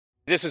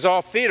This is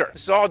all theater.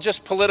 This is all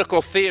just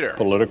political theater.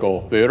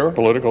 Political theater.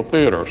 Political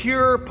theater.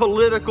 Pure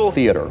political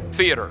theater.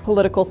 Theater.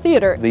 Political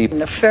theater. The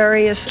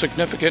nefarious,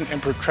 significant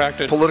and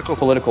protracted political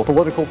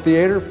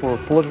theater for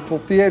political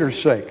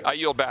theater's sake. I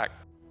yield back.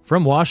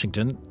 From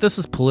Washington, this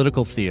is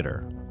Political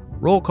Theater,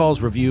 Roll Call's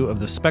review of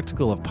the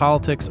spectacle of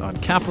politics on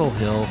Capitol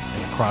Hill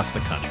and across the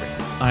country.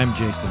 I'm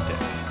Jason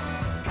Dick.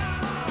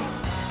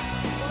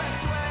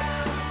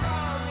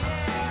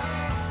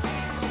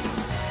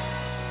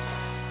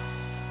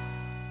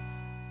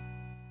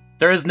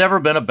 There has never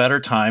been a better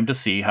time to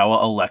see how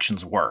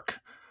elections work.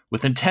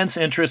 With intense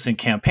interest in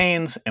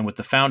campaigns and with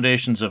the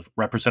foundations of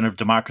representative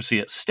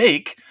democracy at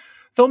stake,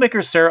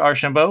 filmmakers Sarah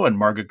Archambault and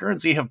Margot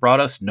Guernsey have brought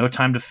us No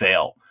Time to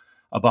Fail,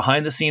 a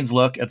behind-the-scenes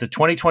look at the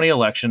 2020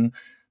 election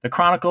that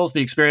chronicles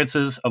the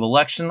experiences of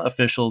election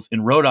officials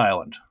in Rhode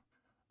Island,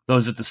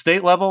 those at the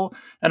state level,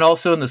 and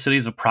also in the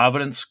cities of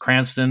Providence,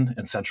 Cranston,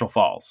 and Central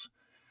Falls.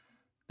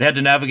 They had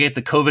to navigate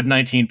the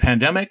COVID-19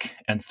 pandemic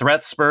and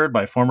threats spurred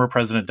by former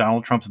President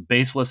Donald Trump's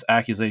baseless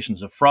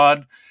accusations of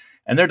fraud,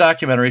 and their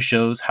documentary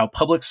shows how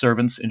public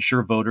servants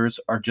ensure voters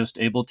are just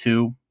able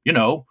to,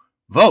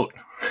 vote.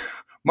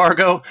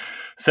 Margot,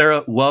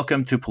 Sarah,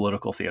 welcome to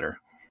Political Theater.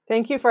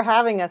 Thank you for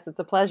having us. It's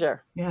a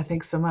pleasure. Yeah,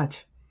 thanks so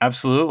much.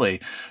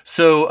 Absolutely.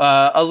 So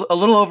a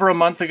little over a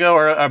month ago,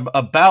 or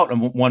about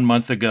 1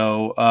 month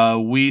ago,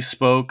 we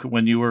spoke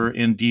when you were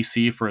in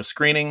D.C. for a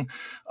screening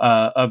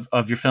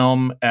of your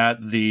film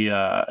at the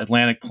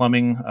Atlantic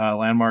Plumbing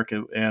Landmark,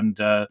 and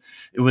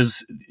it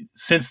was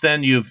since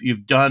then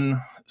you've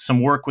done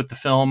some work with the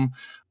film.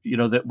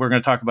 That we're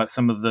going to talk about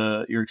some of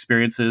your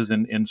experiences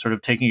and sort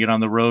of taking it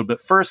on the road.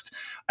 But first,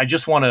 I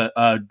just want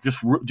to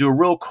do a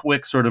real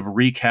quick sort of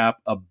recap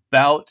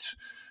about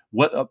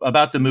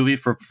the movie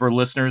for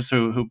listeners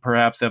who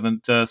perhaps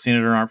haven't seen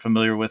it or aren't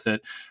familiar with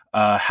it,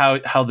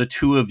 how the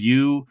two of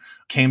you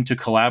came to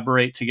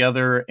collaborate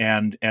together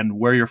and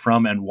where you're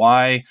from and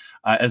why.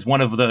 As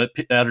one of the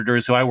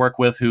editors who I work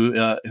with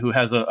who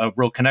has a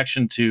real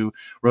connection to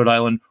Rhode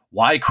Island,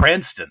 why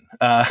Cranston?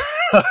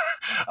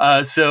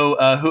 So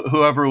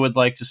whoever would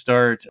like to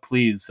start,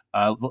 please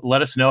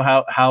let us know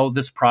how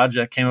this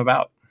project came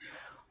about.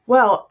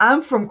 Well,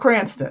 I'm from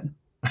Cranston.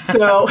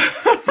 So,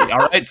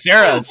 all right,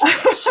 Sarah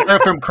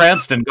from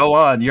Cranston, go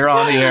on. You're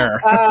on the air.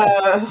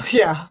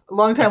 Yeah,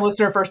 long-time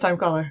listener, first-time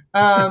caller.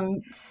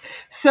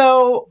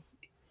 So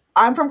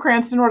I'm from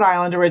Cranston, Rhode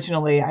Island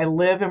originally. I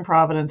live in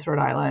Providence, Rhode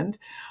Island.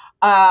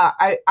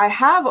 I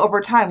have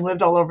over time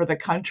lived all over the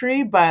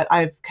country, but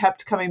I've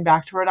kept coming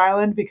back to Rhode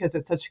Island because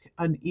it's such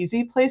an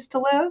easy place to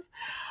live.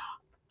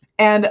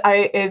 And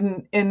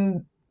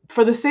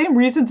for the same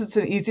reasons it's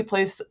an easy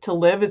place to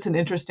live, it's an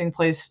interesting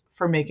place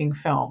for making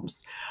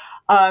films.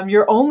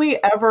 You're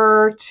only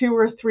ever 2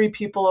 or 3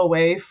 people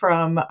away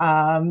from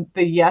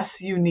the yes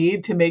you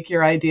need to make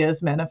your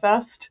ideas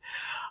manifest.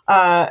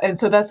 And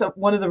so that's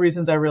one of the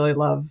reasons I really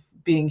love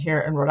being here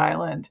in Rhode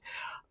Island.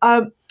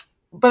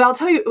 But I'll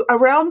tell you,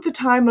 around the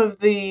time of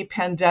the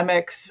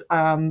pandemic's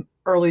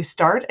early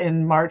start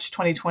in March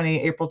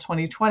 2020, April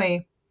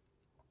 2020,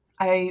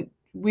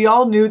 we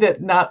all knew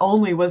that not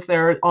only was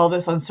there all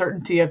this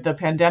uncertainty of the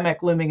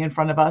pandemic looming in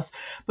front of us,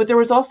 but there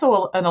was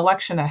also an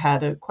election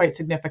ahead, a quite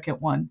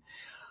significant one.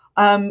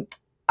 I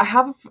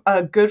have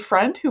a good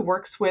friend who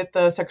works with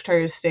the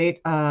Secretary of State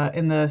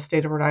in the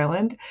state of Rhode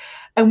Island,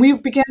 and we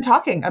began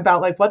talking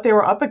about what they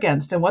were up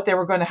against and what they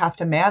were going to have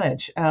to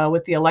manage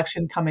with the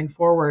election coming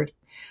forward.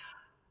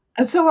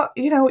 And so,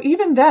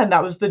 even then,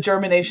 that was the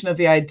germination of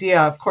the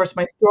idea. Of course,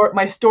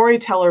 my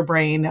storyteller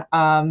brain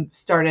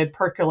started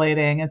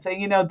percolating and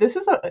saying, this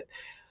is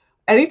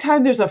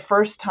anytime there's a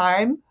first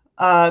time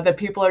that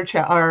people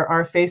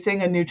are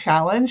facing a new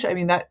challenge, I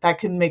mean, that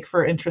can make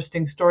for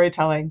interesting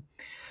storytelling.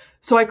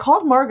 So I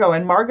called Margot,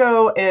 and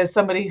Margot is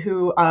somebody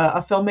who,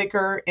 a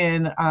filmmaker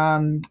in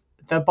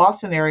the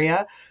Boston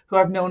area, who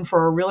I've known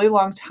for a really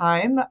long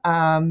time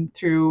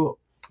through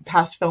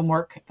past film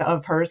work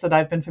of hers that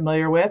I've been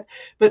familiar with.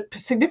 But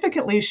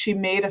significantly, she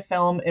made a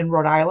film in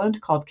Rhode Island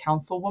called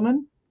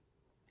Councilwoman.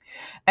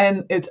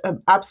 And it's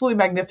an absolutely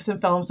magnificent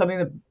film, something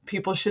that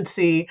people should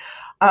see.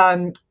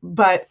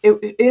 But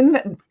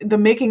in the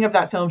making of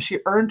that film, she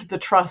earned the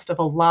trust of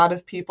a lot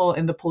of people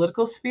in the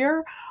political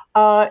sphere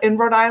in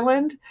Rhode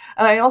Island.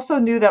 And I also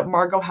knew that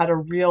Margot had a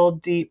real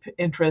deep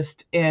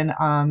interest in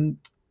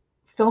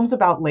films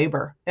about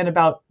labor and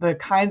about the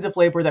kinds of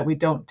labor that we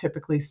don't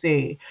typically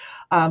see.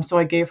 So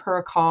I gave her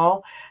a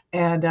call,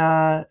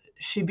 and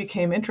she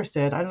became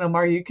interested. I don't know,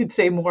 Margie, you could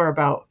say more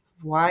about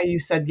why you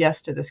said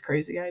yes to this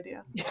crazy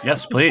idea.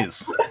 Yes,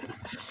 please.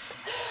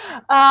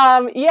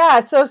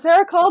 So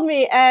Sarah called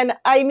me, and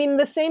I mean,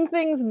 the same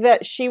things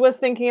that she was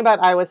thinking about,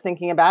 I was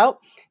thinking about,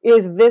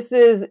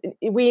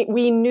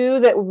 we knew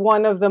that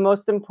one of the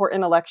most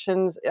important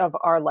elections of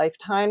our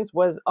lifetimes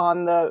was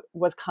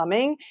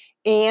coming,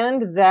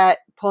 and that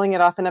pulling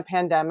it off in a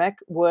pandemic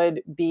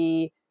would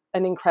be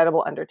an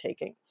incredible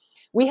undertaking.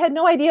 We had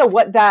no idea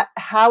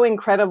how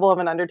incredible of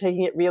an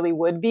undertaking it really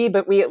would be,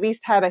 but we at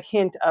least had a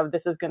hint of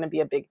this is going to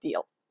be a big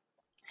deal.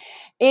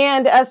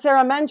 And as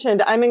Sarah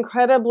mentioned, I'm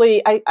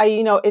incredibly,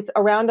 it's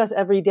around us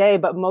every day,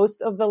 but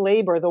most of the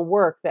labor, the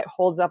work that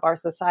holds up our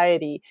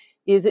society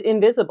is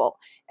invisible.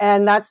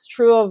 And that's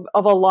true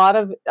of a lot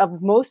of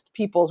most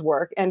people's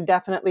work, and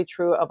definitely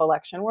true of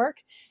election work.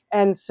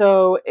 And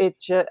so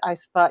I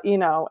thought,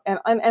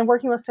 and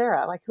working with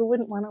Sarah, like, who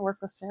wouldn't want to work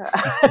with Sarah?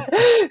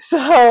 So,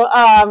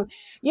 and,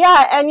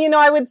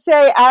 I would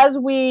say as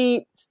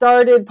we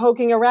started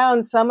poking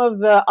around, some of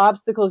the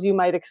obstacles you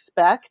might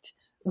expect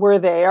were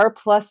there,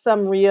 plus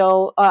some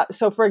real,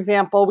 so for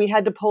example, we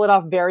had to pull it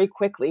off very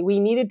quickly. We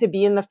needed to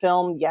be in the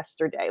film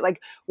yesterday.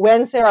 Like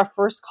when Sarah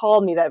first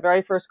called me, that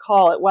very first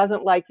call, it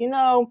wasn't like,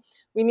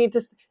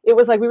 it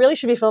was like, we really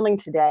should be filming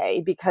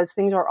today because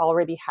things are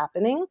already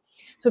happening.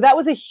 So that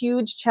was a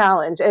huge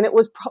challenge. And it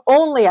was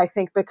only, I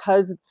think,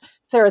 because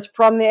Sarah's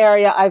from the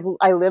area,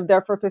 I lived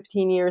there for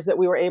 15 years, that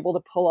we were able to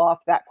pull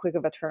off that quick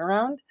of a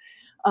turnaround.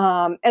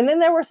 And then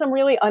there were some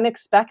really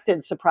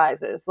unexpected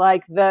surprises,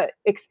 like the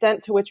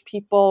extent to which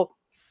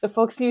the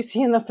folks you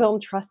see in the film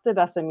trusted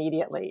us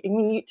immediately. I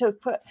mean, you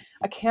just put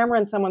a camera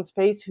in someone's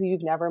face who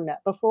you've never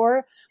met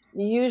before.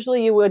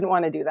 Usually you wouldn't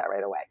want to do that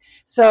right away.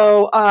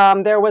 So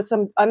there was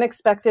some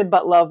unexpected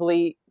but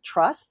lovely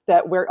trust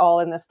that we're all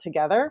in this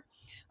together.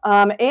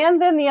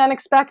 And then the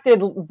unexpected,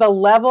 the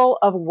level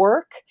of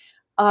work.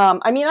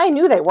 I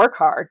knew they work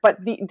hard, but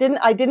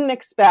I didn't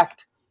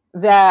expect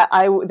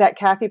that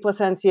Kathy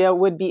Placencia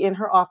would be in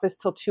her office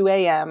till 2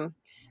 a.m.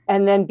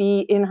 and then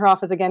be in her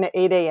office again at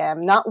 8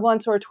 a.m., not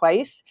once or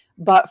twice,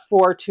 but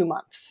for 2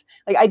 months.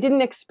 Like, I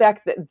didn't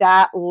expect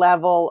that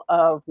level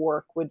of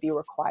work would be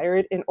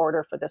required in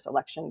order for this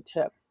election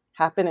to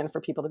happen and for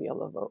people to be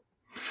able to vote.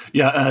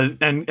 Yeah,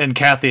 and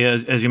Kathy,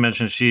 as you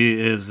mentioned, she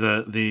is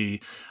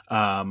the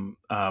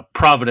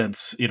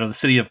Providence, the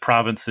city of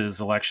Providence's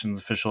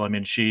elections official. I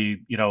mean, you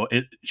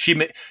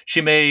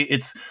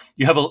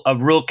have a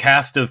real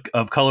cast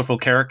of colorful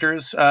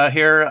characters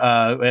here,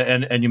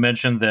 and you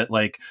mentioned that,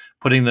 like,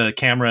 putting the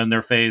camera in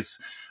their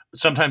face.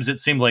 Sometimes it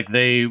seemed like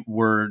they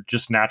were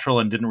just natural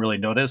and didn't really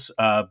notice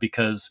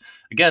because,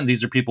 again,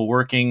 these are people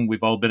working.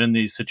 We've all been in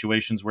these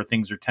situations where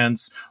things are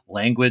tense.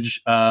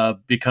 Language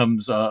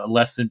becomes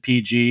less than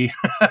PG,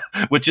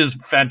 which is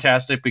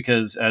fantastic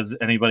because, as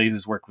anybody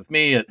who's worked with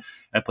me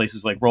at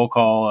places like Roll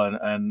Call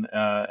and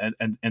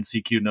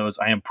CQ knows,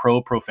 I am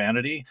pro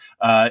profanity,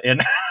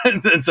 and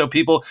so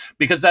people,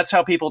 because that's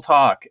how people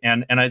talk,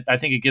 and I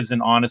think it gives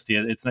an honesty.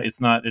 It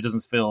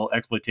doesn't feel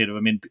exploitative. I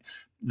mean,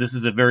 this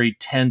is a very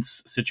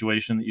tense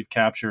situation that you've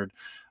captured.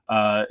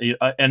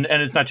 And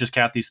it's not just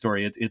Kathy's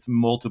story. It's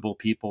multiple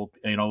people,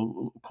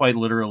 quite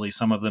literally,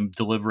 some of them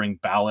delivering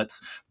ballots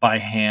by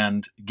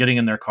hand, getting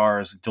in their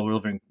cars,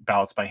 delivering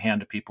ballots by hand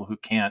to people who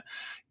can't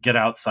get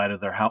outside of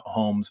their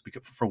homes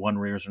because, for one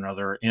reason or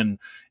another,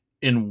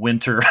 in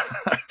winter,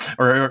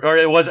 or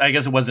it was, I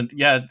guess it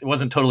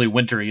wasn't totally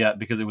winter yet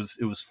because it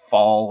was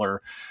fall,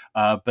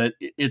 but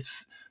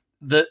it's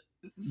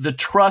the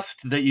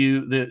trust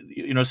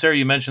that Sarah,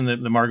 you mentioned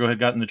that Margot had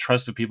gotten the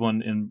trust of people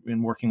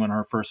in working on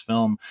her first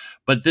film,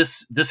 but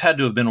this had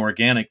to have been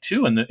organic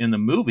too in the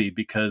movie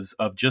because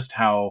of just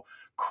how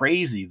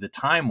crazy the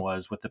time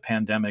was with the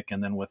pandemic,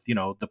 and then with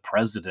the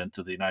president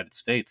of the United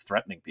States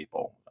threatening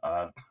people.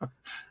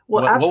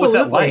 Well, absolutely. What was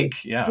that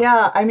like?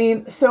 Yeah. I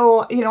mean,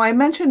 so I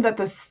mentioned that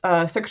the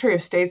Secretary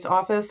of State's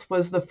office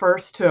was the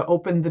first to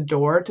open the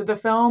door to the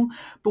film,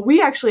 but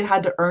we actually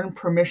had to earn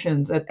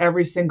permissions at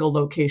every single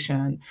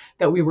location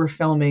that we were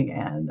filming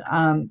in.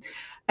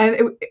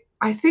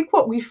 I think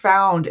what we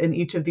found in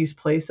each of these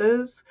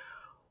places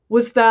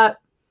was that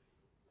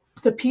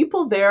the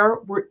people there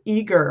were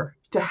eager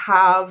to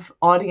have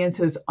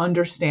audiences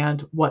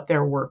understand what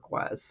their work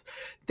was.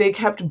 They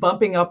kept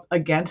bumping up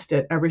against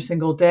it every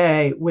single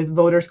day, with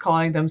voters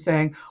calling them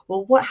saying,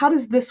 well, how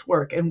does this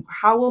work? And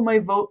how will my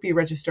vote be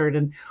registered?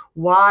 And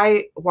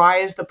why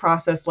is the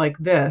process like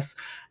this?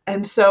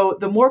 And so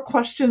the more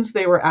questions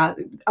they were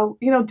asked,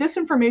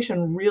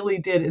 disinformation really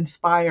did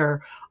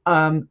inspire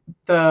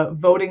the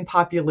voting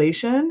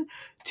population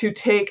to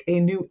take a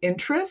new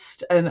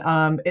interest,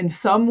 and in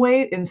some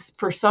way,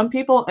 for some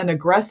people, an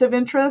aggressive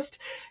interest.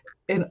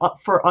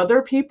 For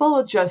other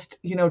people, just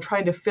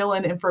trying to fill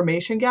in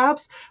information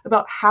gaps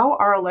about how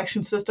our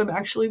election system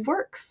actually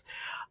works.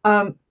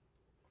 So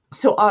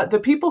the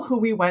people who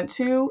we went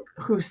to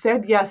who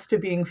said yes to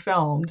being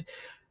filmed,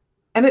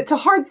 and it's a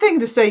hard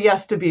thing to say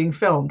yes to being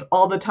filmed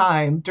all the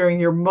time during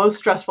your most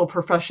stressful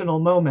professional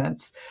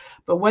moments,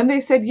 but when they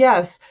said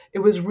yes, it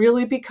was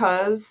really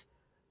because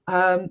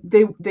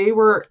they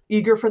were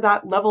eager for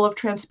that level of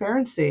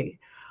transparency.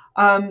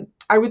 I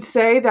would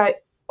say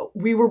that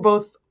we were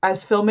both,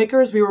 as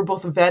filmmakers, we were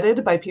both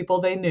vetted by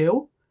people they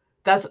knew.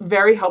 That's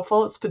very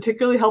helpful. It's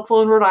particularly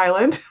helpful in Rhode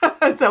Island.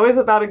 It's always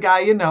about a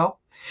guy you know.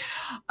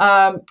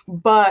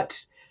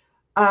 But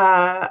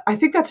I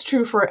think that's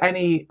true for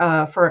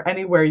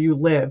anywhere you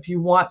live.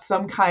 You want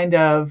some kind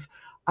of,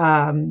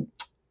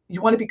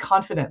 you want to be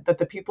confident that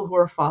the people who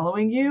are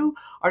following you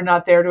are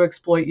not there to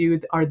exploit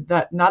you, are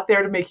not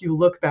there to make you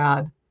look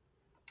bad.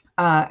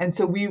 And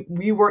so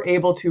we were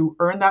able to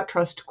earn that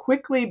trust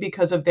quickly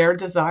because of their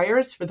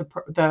desires for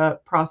the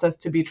process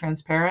to be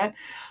transparent.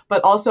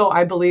 But also,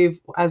 I believe,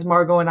 as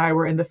Margot and I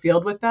were in the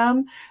field with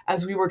them,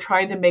 as we were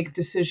trying to make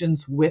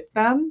decisions with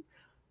them,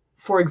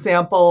 for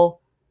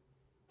example,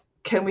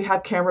 can we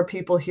have camera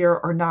people here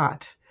or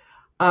not?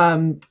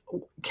 Can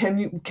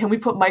we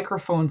put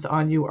microphones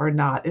on you or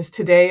not? Is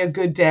today a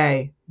good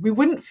day? We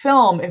wouldn't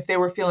film if they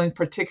were feeling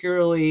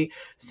particularly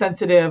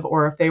sensitive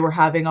or if they were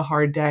having a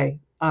hard day.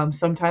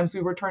 Sometimes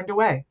we were turned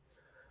away.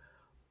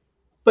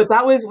 But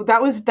that was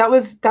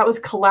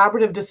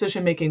collaborative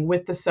decision making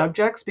with the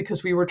subjects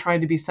because we were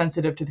trying to be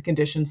sensitive to the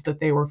conditions that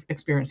they were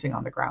experiencing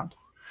on the ground.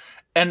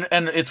 And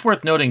it's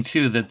worth noting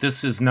too that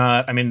this is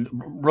not. I mean,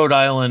 Rhode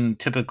Island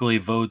typically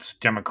votes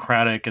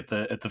Democratic at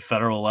the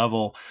federal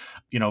level.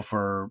 You know,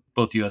 for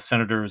both U.S.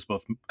 senators,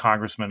 both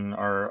congressmen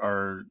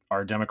are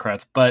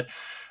Democrats. But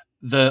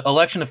the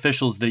election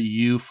officials that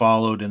you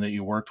followed and that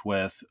you worked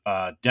with,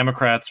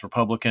 Democrats,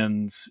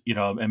 Republicans. You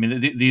know, I mean,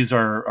 these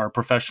are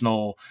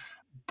professional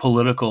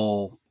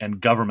political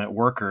and government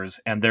workers,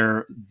 and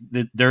there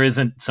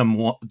isn't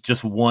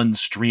just one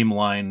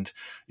streamlined,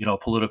 you know,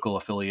 political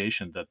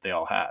affiliation that they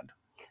all had.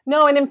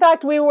 No, and in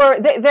fact,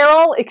 they're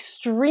all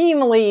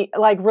extremely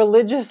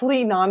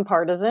religiously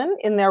nonpartisan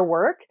in their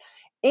work.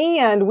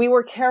 And we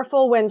were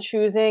careful when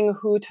choosing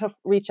who to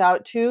reach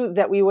out to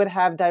that we would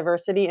have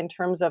diversity in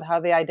terms of how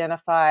they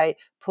identify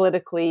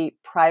politically,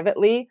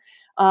 privately.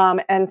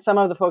 And some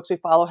of the folks we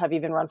follow have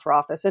even run for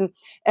office.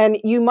 And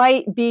you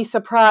might be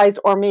surprised,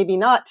 or maybe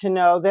not, to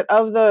know that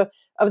of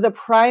the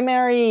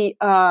primary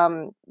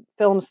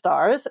film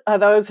stars,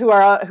 those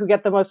who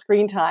get the most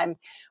screen time,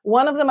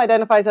 one of them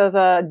identifies as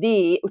a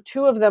D,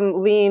 two of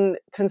them lean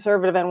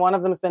conservative, and one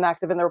of them has been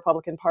active in the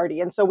Republican Party.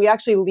 And so we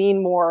actually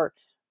lean more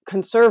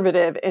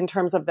conservative in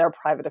terms of their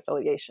private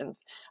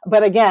affiliations.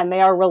 But again, they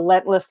are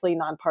relentlessly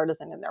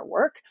nonpartisan in their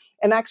work.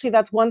 And actually,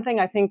 that's one thing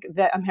I think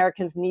that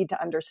Americans need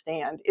to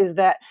understand is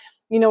that,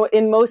 you know,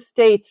 in most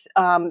states,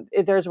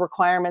 there's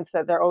requirements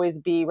that there always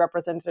be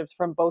representatives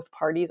from both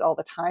parties all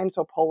the time.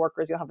 So poll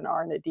workers, you'll have an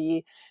R and a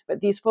D.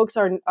 But these folks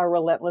are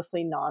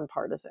relentlessly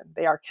nonpartisan.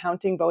 They are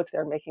counting votes.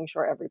 They're making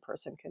sure every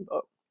person can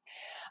vote.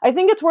 I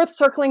think it's worth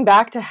circling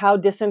back to how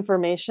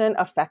disinformation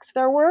affects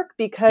their work,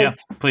 because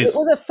it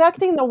was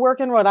affecting the work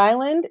in Rhode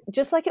Island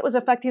just like it was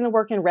affecting the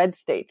work in red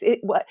states.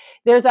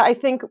 There's, I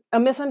think, a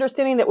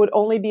misunderstanding that would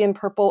only be in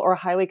purple or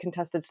highly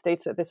contested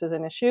states that this is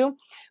an issue.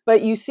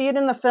 But you see it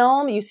in the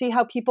film. You see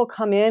how people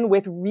come in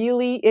with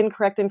really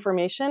incorrect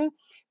information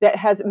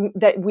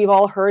that we've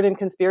all heard in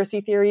conspiracy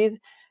theories,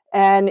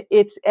 and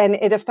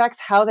it affects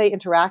how they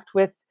interact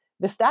with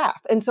the staff.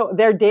 And so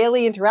their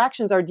daily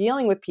interactions are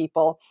dealing with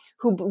people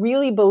who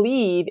really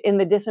believe in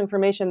the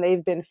disinformation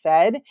they've been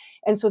fed.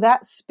 And so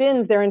that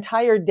spins their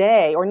entire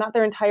day, or not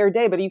their entire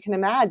day, but you can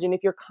imagine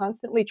if you're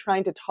constantly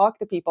trying to talk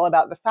to people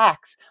about the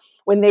facts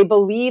when they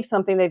believe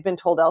something they've been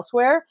told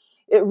elsewhere,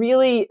 it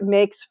really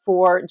makes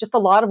for just a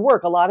lot of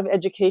work, a lot of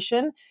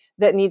education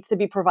that needs to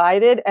be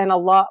provided, and a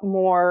lot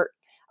more,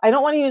 I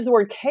don't want to use the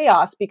word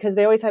chaos because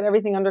they always had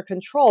everything under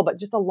control, but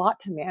just a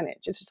lot to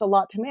manage. It's just a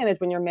lot to manage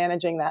when you're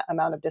managing that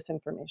amount of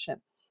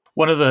disinformation.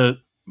 One of the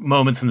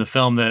moments in the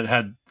film that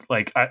had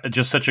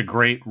just such a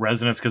great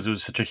resonance because it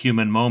was such a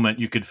human moment,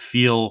 you could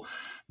feel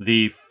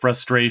the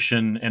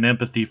frustration and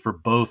empathy for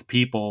both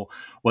people,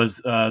 was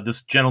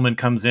this gentleman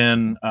comes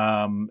in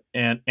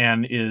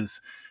and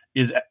is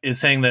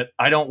saying that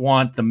I don't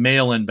want the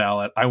mail-in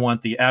ballot, I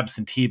want the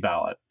absentee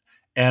ballot.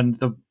 And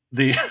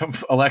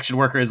the election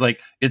worker is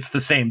like, it's the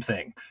same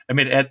thing. I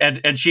mean,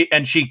 and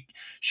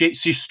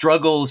she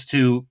struggles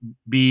to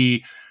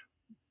be,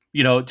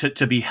 you know,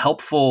 to be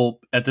helpful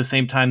at the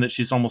same time that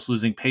she's almost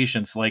losing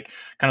patience, like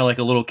kind of like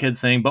a little kid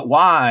saying, but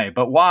why?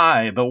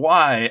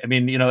 I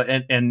mean, you know,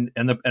 and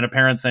a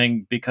parent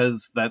saying,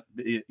 because that,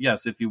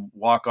 yes, if you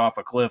walk off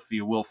a cliff,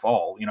 you will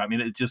fall. You know, I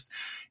mean, it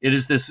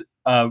is this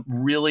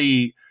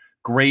really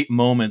great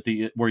moment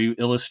where you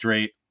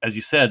illustrate, as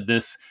you said,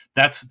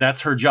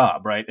 that's her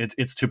job, right?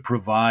 It's to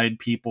provide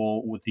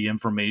people with the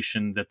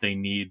information that they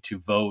need to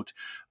vote.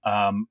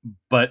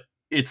 But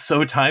it's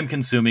so time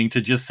consuming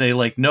to just say,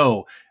 like,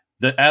 no,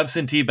 the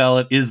absentee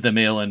ballot is the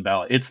mail-in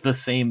ballot. It's the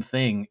same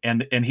thing.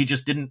 And he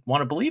just didn't want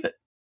to believe it.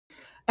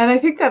 And I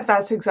think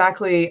that's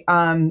exactly,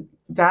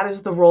 that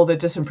is the role that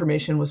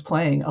disinformation was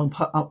playing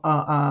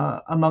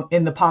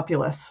in the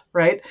populace,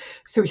 right?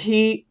 So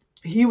he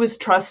was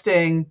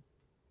trusting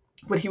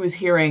what he was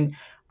hearing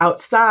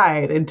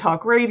outside in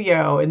talk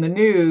radio, in the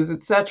news,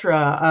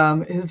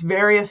 etc., his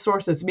various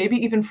sources, maybe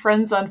even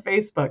friends on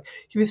Facebook.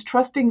 He was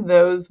trusting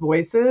those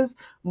voices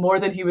more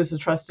than he was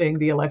trusting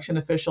the election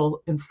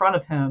official in front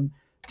of him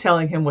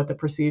telling him what the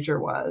procedure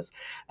was.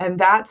 And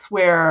that's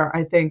where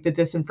I think the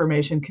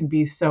disinformation can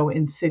be so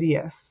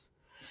insidious.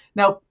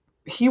 Now,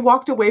 he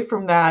walked away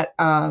from that.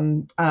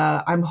 I'm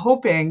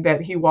hoping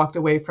that he walked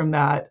away from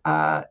that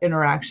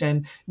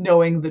interaction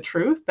knowing the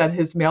truth, that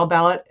his mail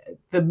ballot,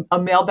 a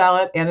mail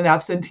ballot and an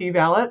absentee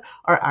ballot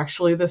are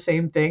actually the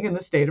same thing in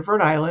the state of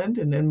Rhode Island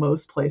and in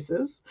most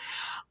places.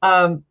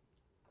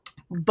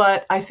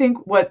 But I think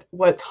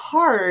what's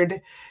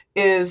hard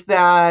is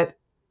that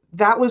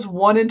was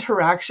one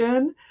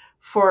interaction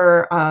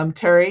for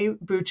Terry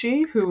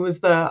Bucci, who was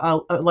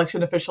the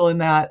election official in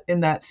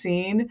that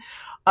scene,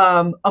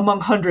 among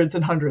hundreds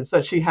and hundreds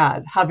that she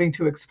had, having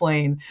to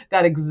explain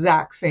that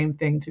exact same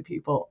thing to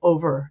people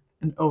over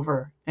and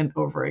over and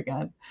over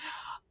again.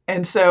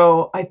 And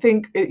so I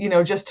think,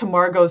 just to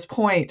Margot's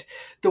point,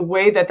 the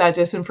way that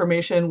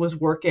disinformation was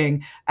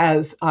working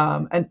as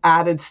an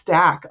added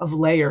stack of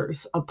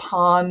layers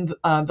upon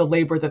the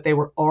labor that they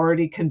were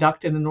already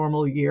conducting in a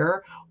normal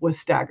year was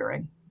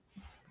staggering.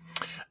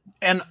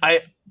 And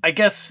I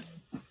guess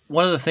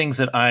one of the things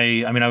that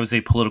I was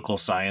a political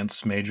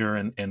science major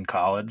in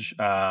college,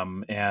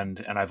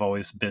 and I've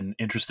always been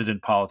interested in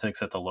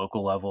politics at the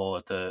local level,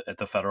 at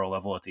the federal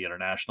level, at the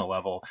international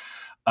level.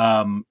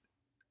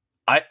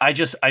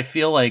 I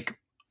feel like,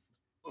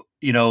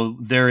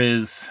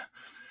 there's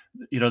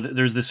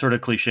this sort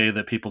of cliche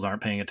that people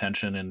aren't paying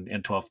attention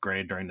in 12th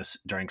grade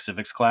during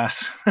civics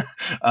class.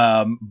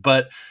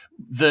 But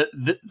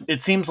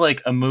it seems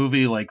like a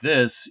movie like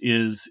this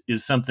is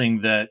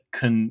something that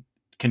can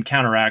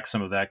counteract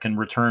some of that, can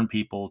return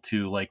people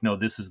to like, no,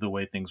 this is the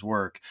way things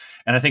work.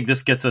 And I think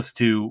this gets us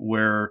to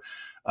where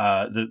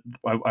I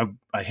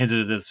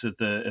hinted at this at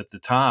the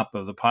top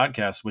of the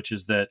podcast, which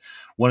is that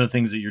one of the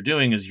things that you're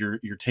doing is you're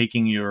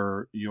taking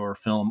your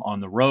film on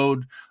the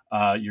road.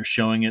 You're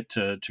showing it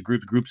to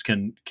groups. Groups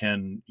can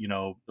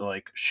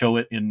like show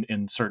it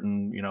in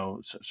certain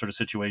sort of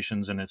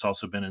situations, and it's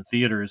also been in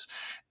theaters.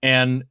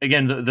 And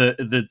again,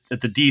 the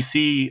at the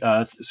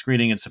DC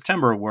screening in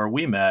September where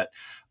we met.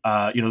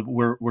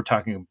 We're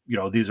talking,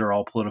 these are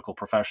all political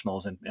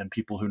professionals and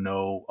people who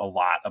know a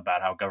lot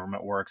about how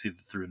government works, either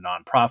through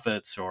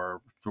nonprofits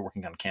or through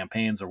working on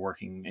campaigns or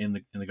working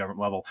in the government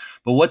level.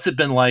 But what's it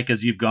been like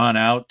as you've gone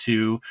out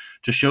to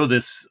show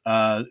this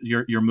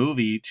your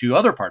movie to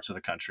other parts of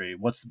the country?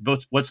 What's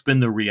been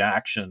the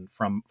reaction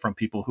from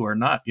people who are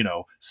not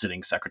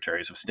sitting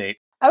secretaries of state?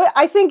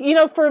 I think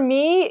for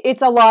me,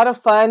 it's a lot of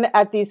fun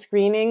at these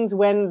screenings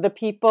when the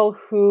people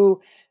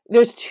who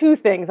there's two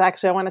things,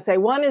 actually, I want to say.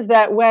 One is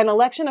that when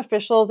election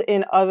officials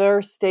in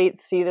other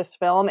states see this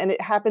film, and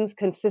it happens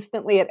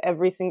consistently at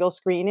every single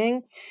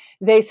screening,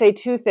 they say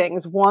two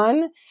things.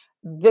 One,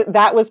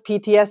 that was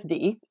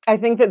PTSD. I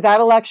think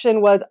that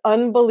election was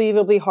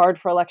unbelievably hard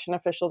for election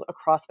officials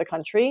across the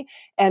country,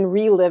 and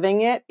reliving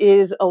it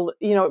is,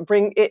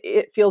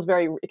 it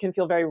can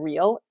feel very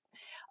real.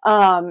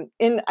 I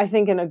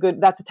think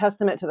that's a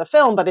testament to the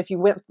film, but if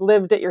you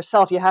lived it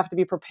yourself, you have to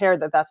be prepared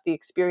that that's the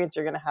experience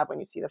you're going to have when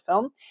you see the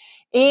film.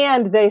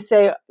 And they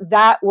say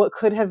that what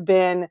could have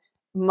been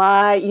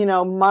my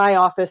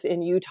office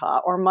in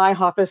Utah or my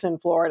office in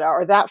Florida,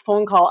 or that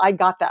phone call, I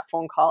got that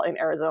phone call in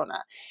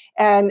Arizona.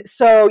 And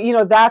so,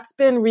 that's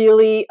been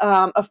really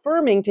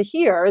affirming to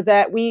hear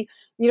that we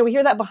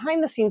hear that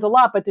behind the scenes a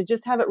lot, but to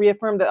just have it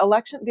reaffirmed that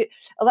the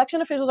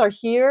election officials are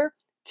here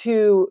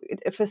to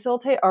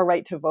facilitate our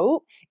right to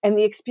vote, and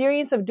the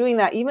experience of doing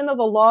that, even though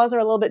the laws are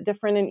a little bit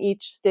different in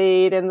each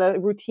state and the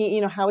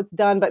routine, how it's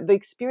done, but the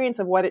experience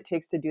of what it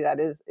takes to do that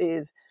is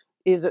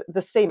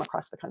the same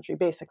across the country,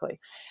 basically.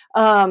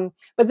 But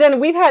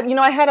then we've had,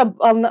 I had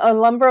a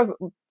number of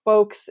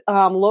folks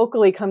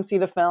locally come see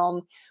the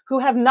film who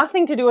have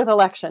nothing to do with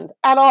elections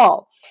at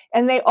all,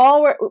 and they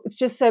all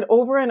just said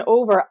over and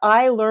over,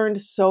 I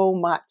learned so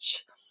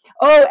much.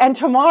 Oh, and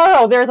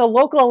tomorrow there's a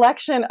local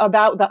election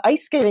about the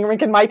ice skating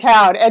rink in my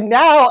town. And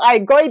now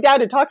I'm going down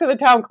to talk to the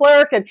town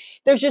clerk. And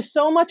there's just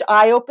so much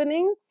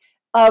eye-opening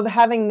of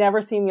having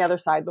never seen the other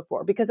side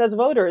before. Because as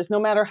voters, no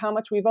matter how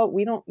much we vote,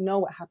 we don't know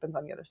what happens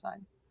on the other side.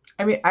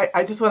 I mean,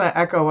 I just want to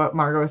echo what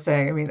Margot was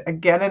saying. I mean,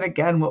 again and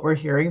again, what we're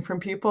hearing from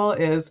people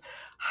is,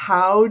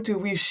 how do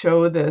we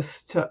show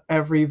this to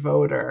every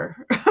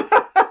voter?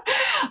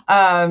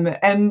 And,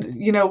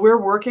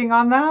 we're working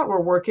on that.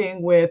 We're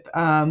working with,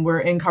 we're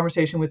in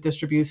conversation with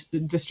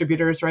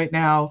distributors right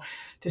now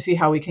to see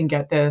how we can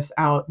get this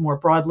out more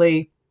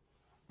broadly.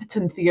 It's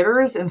in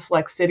theaters in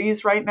select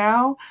cities right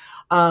now,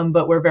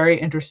 but we're very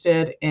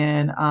interested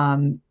in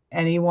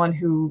anyone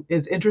who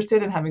is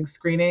interested in having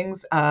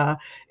screenings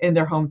in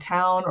their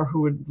hometown or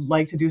who would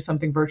like to do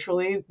something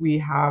virtually. We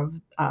have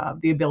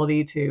the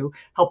ability to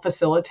help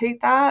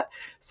facilitate that.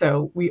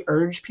 So we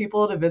urge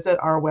people to visit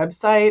our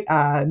website,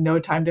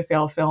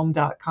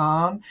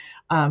 notimetofailfilm.com,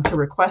 to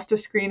request a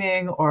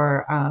screening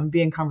or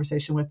be in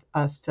conversation with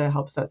us to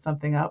help set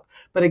something up.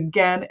 But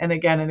again and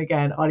again and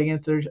again,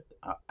 audiences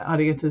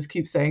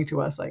keep saying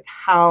to us, like,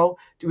 how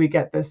do we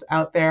get this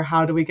out there?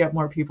 How do we get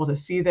more people to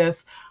see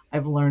this?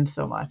 I've learned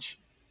so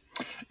much.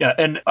 Yeah,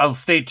 and I'll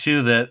state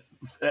too that,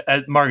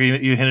 Margie,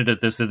 you hinted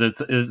at this, that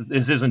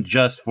this isn't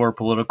just for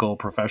political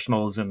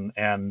professionals and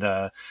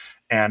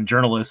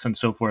journalists and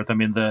so forth. I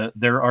mean,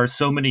 there are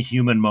so many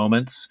human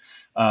moments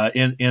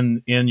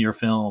in your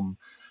film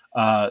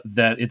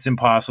that it's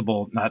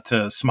impossible not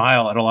to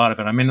smile at a lot of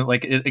it. I mean,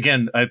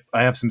 I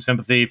have some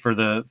sympathy for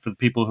the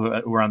people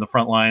who are on the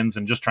front lines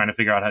and just trying to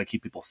figure out how to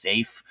keep people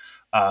safe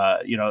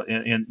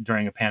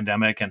during a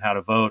pandemic and how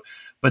to vote.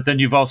 But then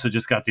you've also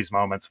just got these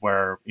moments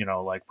where,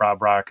 like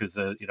Rob Rock, who's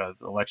a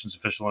elections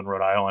official in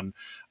Rhode Island,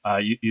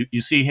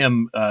 you see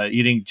him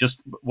eating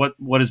just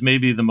what is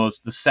maybe the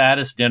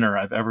saddest dinner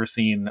I've ever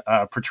seen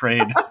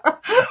portrayed.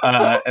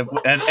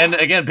 And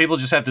again, people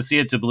just have to see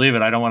it to believe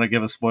it. I don't want to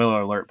give a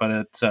spoiler alert, but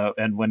it's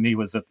and when he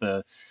was at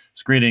the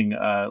screening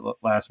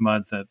last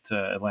month at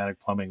Atlantic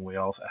Plumbing, we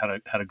also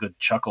had a good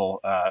chuckle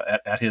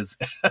at his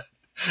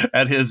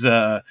at his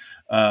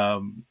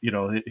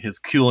his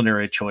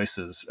culinary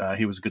choices.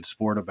 He was a good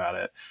sport about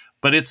it.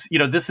 But it's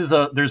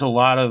there's a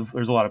lot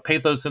of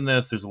pathos in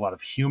this. There's a lot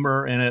of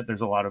humor in it.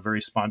 There's a lot of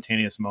very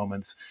spontaneous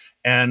moments,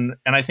 and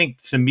I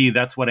think to me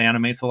that's what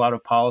animates a lot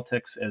of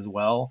politics as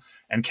well.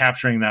 And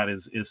capturing that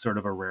is sort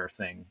of a rare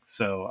thing.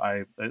 So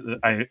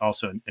I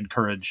also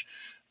encourage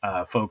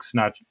folks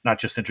not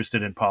just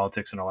interested in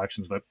politics and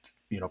elections, but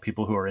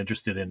people who are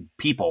interested in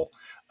people,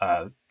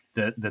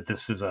 that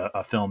this is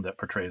a film that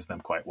portrays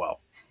them quite well.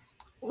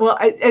 Well,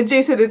 and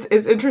Jason,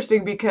 it's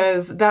interesting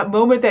because that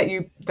moment that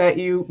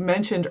you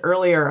mentioned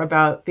earlier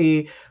about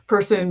the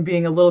person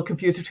being a little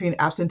confused between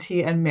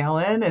absentee and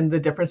mail-in and the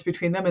difference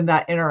between them and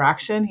that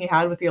interaction he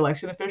had with the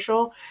election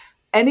official,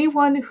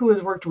 anyone who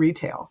has worked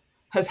retail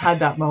has had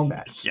that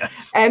moment.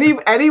 Yes.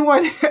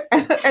 Anyone,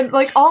 and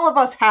like all of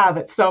us have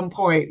at some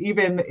point,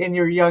 even in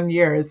your young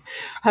years,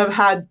 have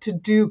had to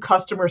do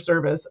customer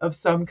service of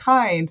some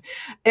kind.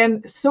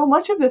 And so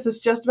much of this is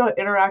just about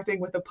interacting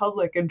with the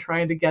public and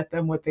trying to get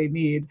them what they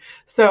need.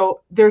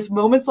 So there's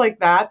moments like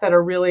that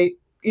are really,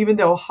 even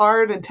though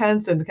hard and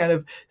tense and kind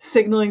of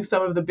signaling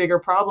some of the bigger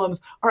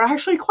problems, are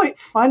actually quite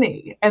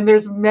funny. And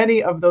there's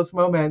many of those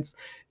moments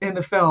in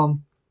the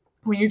film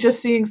when you're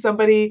just seeing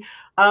somebody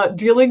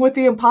dealing with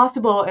the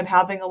impossible and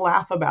having a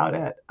laugh about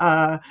it.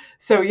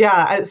 So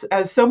yeah,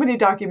 as so many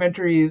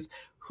documentaries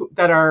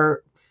that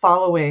are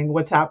following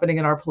what's happening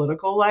in our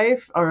political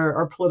life,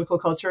 our political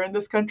culture in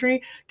this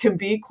country, can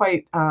be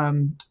quite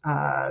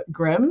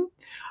grim.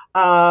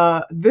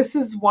 This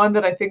is one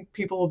that I think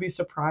people will be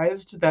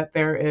surprised that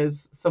there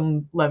is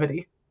some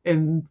levity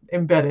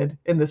embedded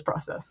in this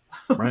process.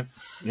 Right.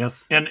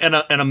 Yes. And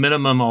a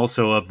minimum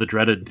also of the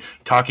dreaded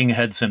talking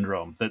head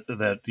syndrome that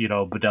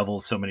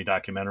bedevils so many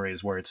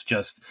documentaries, where it's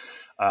just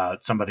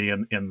somebody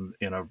in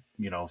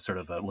a sort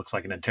of looks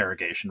like an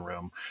interrogation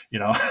room,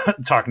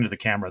 talking to the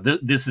camera.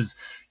 This is,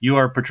 you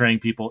are portraying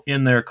people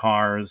in their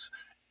cars,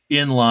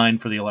 in line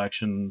for the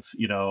elections,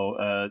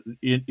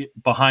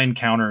 behind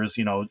counters,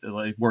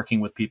 like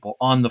working with people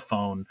on the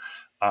phone.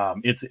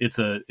 It's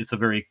a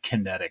very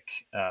kinetic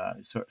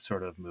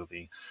sort of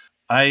movie.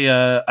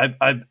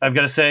 I've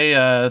got to say,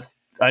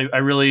 I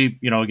really,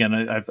 again,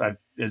 I've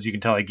as you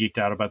can tell, I geeked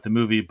out about the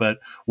movie. But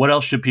what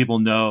else should people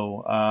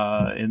know?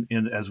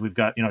 As we've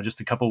got just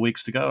a couple of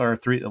weeks to go, or a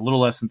little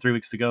less than 3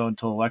 weeks to go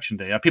until Election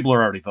Day. People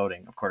are already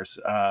voting, of course.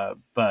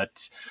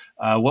 But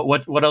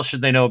what else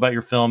should they know about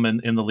your film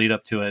in the lead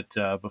up to it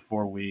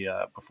before we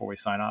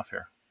sign off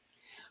here?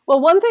 Well,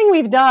 one thing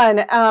we've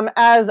done,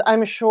 as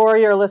I'm sure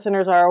your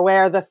listeners are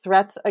aware, the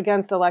threats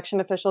against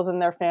election officials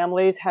and their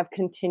families have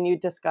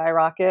continued to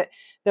skyrocket.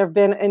 There have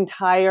been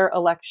entire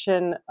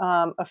election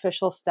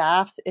official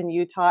staffs in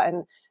Utah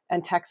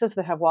and Texas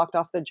that have walked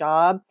off the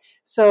job.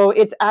 So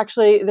it's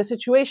actually, the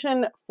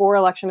situation for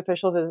election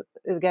officials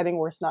is getting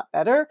worse, not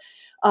better.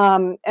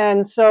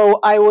 And so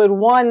I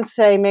would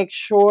say, make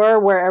sure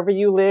wherever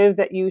you live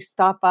that you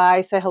stop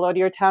by, say hello to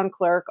your town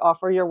clerk,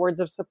 offer your words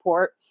of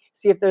support,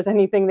 see if there's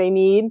anything they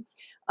need,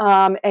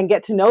 and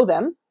get to know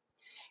them.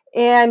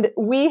 And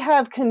we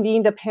have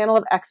convened a panel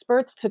of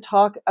experts to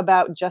talk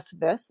about just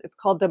this. It's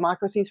called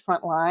Democracy's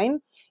Frontline.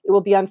 It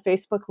will be on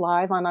Facebook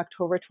Live on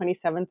October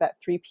 27th at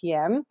 3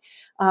 p.m.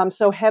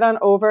 So head on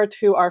over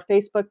to our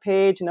Facebook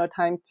page, No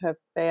Time to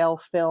Fail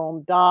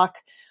Film Doc,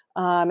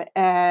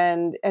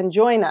 and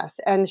join us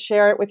and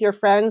share it with your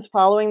friends.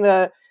 Following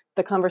the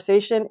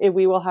conversation,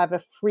 we will have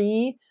a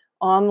free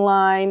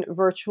online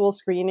virtual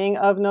screening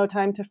of No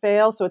Time to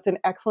Fail. So it's an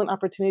excellent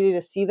opportunity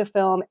to see the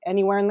film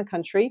anywhere in the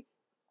country.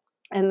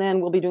 And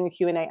then we'll be doing a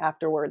Q&A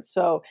afterwards.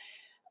 So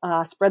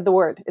spread the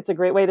word. It's a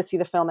great way to see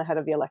the film ahead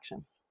of the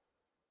election.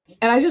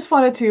 And I just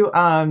wanted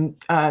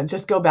to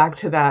just go back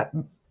to that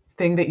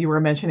thing that you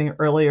were mentioning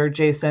earlier,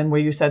 Jason,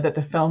 where you said that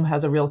the film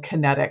has a real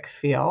kinetic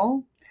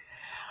feel.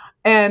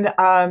 And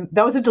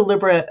that was a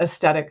deliberate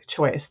aesthetic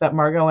choice that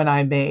Margot and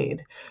I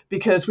made,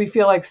 because we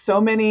feel like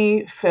so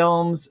many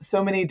films,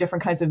 so many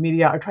different kinds of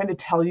media are trying to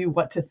tell you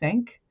what to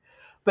think.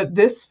 But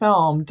this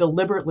film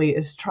deliberately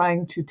is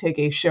trying to take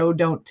a show,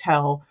 don't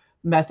tell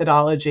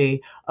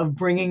methodology of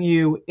bringing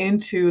you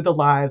into the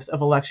lives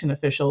of election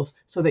officials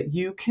so that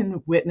you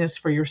can witness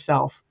for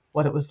yourself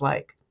what it was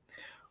like.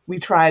 We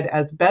tried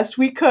as best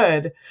we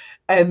could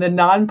in the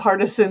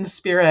nonpartisan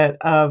spirit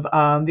of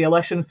the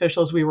election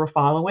officials we were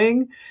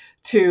following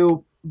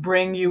to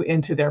bring you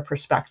into their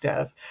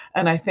perspective.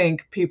 And I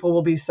think people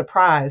will be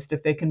surprised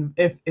if they can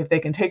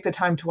take the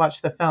time to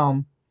watch the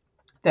film,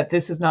 that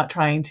this is not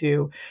trying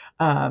to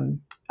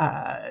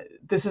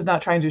This is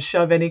not trying to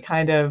shove any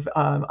kind of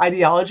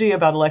ideology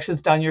about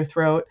elections down your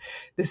throat.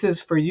 This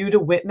is for you to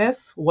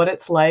witness what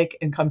it's like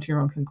and come to your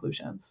own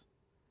conclusions.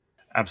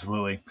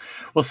 Absolutely.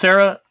 Well,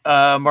 Sarah,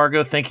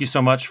 Margot, thank you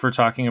so much for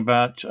talking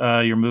about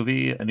your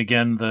movie. And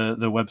again, the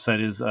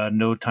website is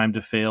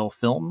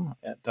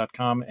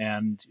notimetofailfilm.com,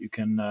 and you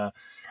can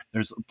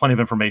there's plenty of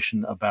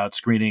information about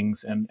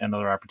screenings and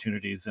other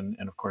opportunities, and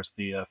of course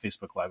the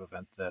Facebook Live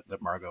event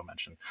that Margot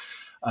mentioned.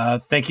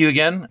 Thank you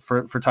again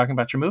for talking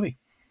about your movie.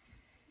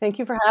 Thank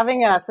you for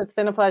having us. It's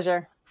been a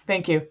pleasure.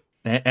 Thank you.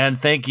 And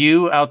thank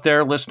you out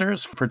there,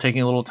 listeners, for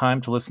taking a little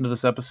time to listen to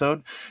this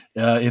episode.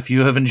 If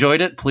you have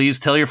enjoyed it, please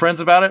tell your friends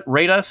about it,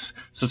 rate us,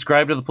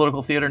 subscribe to the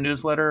Political Theater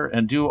newsletter,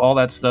 and do all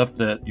that stuff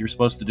that you're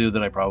supposed to do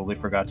that I probably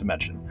forgot to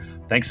mention.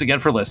 Thanks again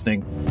for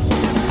listening.